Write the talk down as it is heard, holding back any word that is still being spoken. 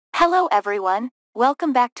Hello everyone,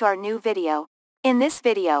 welcome back to our new video. In this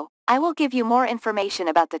video, I will give you more information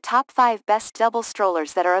about the top 5 best double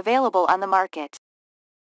strollers that are available on the market.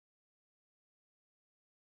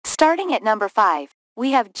 Starting at number 5,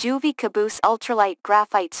 we have Juvie Caboose Ultralight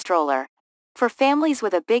Graphite Stroller. For families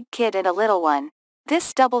with a big kid and a little one,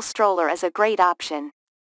 this double stroller is a great option.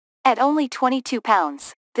 At only 22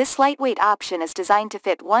 pounds, this lightweight option is designed to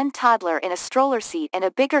fit one toddler in a stroller seat and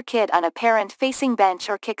a bigger kid on a parent-facing bench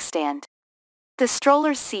or kickstand. The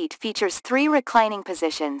stroller's seat features 3 reclining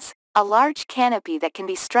positions, a large canopy that can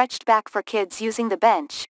be stretched back for kids using the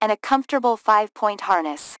bench, and a comfortable 5-point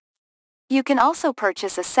harness. You can also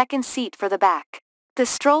purchase a second seat for the back. The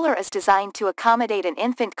stroller is designed to accommodate an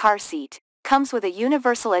infant car seat, comes with a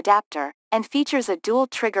universal adapter, and features a dual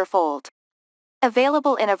trigger fold.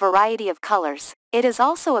 Available in a variety of colors, it is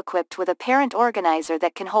also equipped with a parent organizer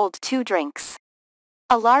that can hold 2 drinks.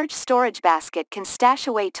 A large storage basket can stash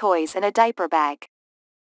away toys and a diaper bag.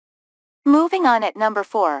 Moving on at number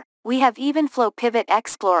 4, we have Evenflow Pivot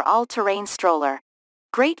Explore All-Terrain Stroller.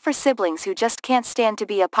 Great for siblings who just can't stand to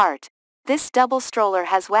be apart, this double stroller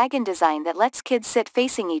has wagon design that lets kids sit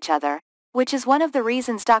facing each other, which is one of the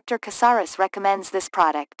reasons Dr. Casares recommends this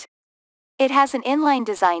product. It has an inline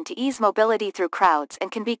design to ease mobility through crowds and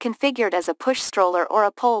can be configured as a push stroller or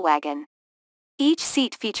a pull wagon. Each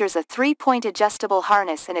seat features a 3-point adjustable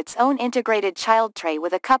harness and its own integrated child tray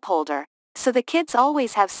with a cup holder, so the kids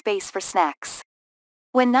always have space for snacks.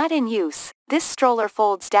 When not in use, this stroller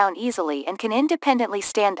folds down easily and can independently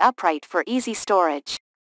stand upright for easy storage.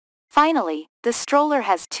 Finally, the stroller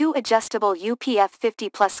has 2 adjustable UPF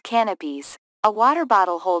 50+ canopies, a water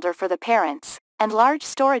bottle holder for the parents, and large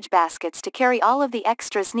storage baskets to carry all of the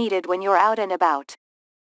extras needed when you're out and about.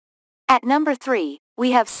 At number 3,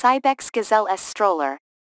 we have Cybex Gazelle S Stroller.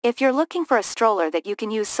 If you're looking for a stroller that you can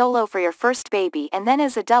use solo for your first baby and then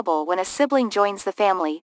as a double when a sibling joins the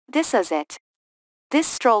family, this is it. This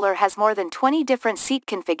stroller has more than 20 different seat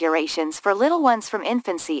configurations for little ones from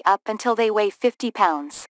infancy up until they weigh 50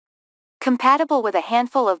 pounds. Compatible with a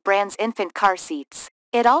handful of brands' infant car seats,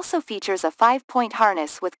 it also features a 5-point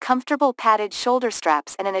harness with comfortable padded shoulder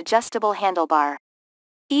straps and an adjustable handlebar.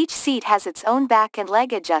 Each seat has its own back and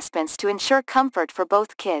leg adjustments to ensure comfort for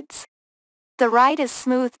both kids. The ride is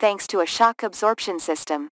smooth thanks to a shock absorption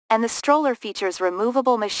system, and the stroller features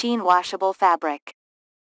removable machine washable fabric.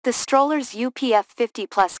 The stroller's UPF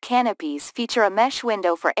 50+ canopies feature a mesh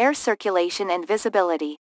window for air circulation and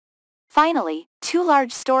visibility. Finally, 2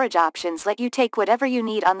 large storage options let you take whatever you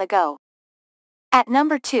need on the go. At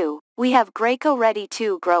number 2, we have Graco Ready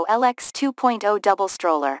 2 Grow LX 2.0 Double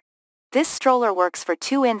Stroller. This stroller works for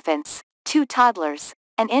 2 infants, 2 toddlers,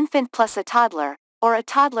 an infant plus a toddler, or a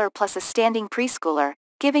toddler plus a standing preschooler,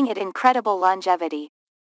 giving it incredible longevity.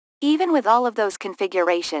 Even with all of those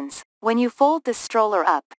configurations, when you fold this stroller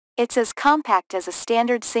up, it's as compact as a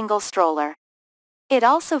standard single stroller. It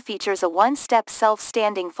also features a 1-step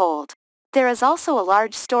self-standing fold. There is also a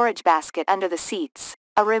large storage basket under the seats,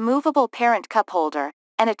 a removable parent cup holder,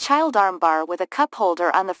 and a child armbar with a cup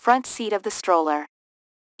holder on the front seat of the stroller.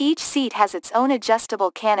 Each seat has its own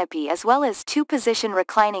adjustable canopy as well as 2-position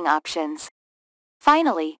reclining options.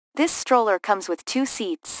 Finally, this stroller comes with 2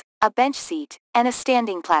 seats, a bench seat, and a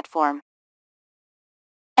standing platform.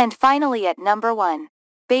 And finally at number 1,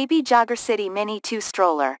 Baby Jogger City Mini 2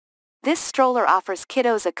 Stroller. This stroller offers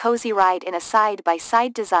kiddos a cozy ride in a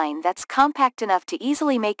side-by-side design that's compact enough to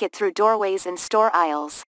easily make it through doorways and store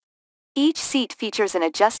aisles. Each seat features an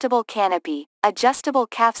adjustable canopy, adjustable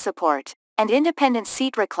calf support, and independent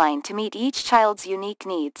seat recline to meet each child's unique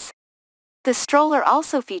needs. The stroller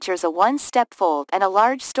also features a 1-step fold and a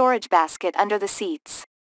large storage basket under the seats.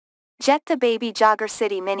 Jet the Baby Jogger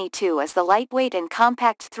City Mini 2 is the lightweight and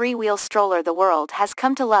compact 3-wheel stroller the world has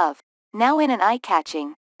come to love, now in an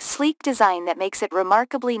eye-catching, sleek design that makes it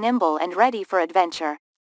remarkably nimble and ready for adventure.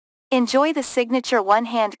 Enjoy the signature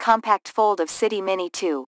one-hand compact fold of City Mini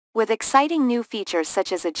 2, with exciting new features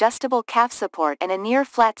such as adjustable calf support and a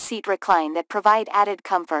near-flat seat recline that provide added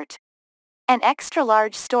comfort. An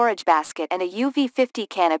extra-large storage basket and a UV50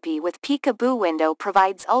 canopy with peekaboo window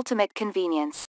provides ultimate convenience.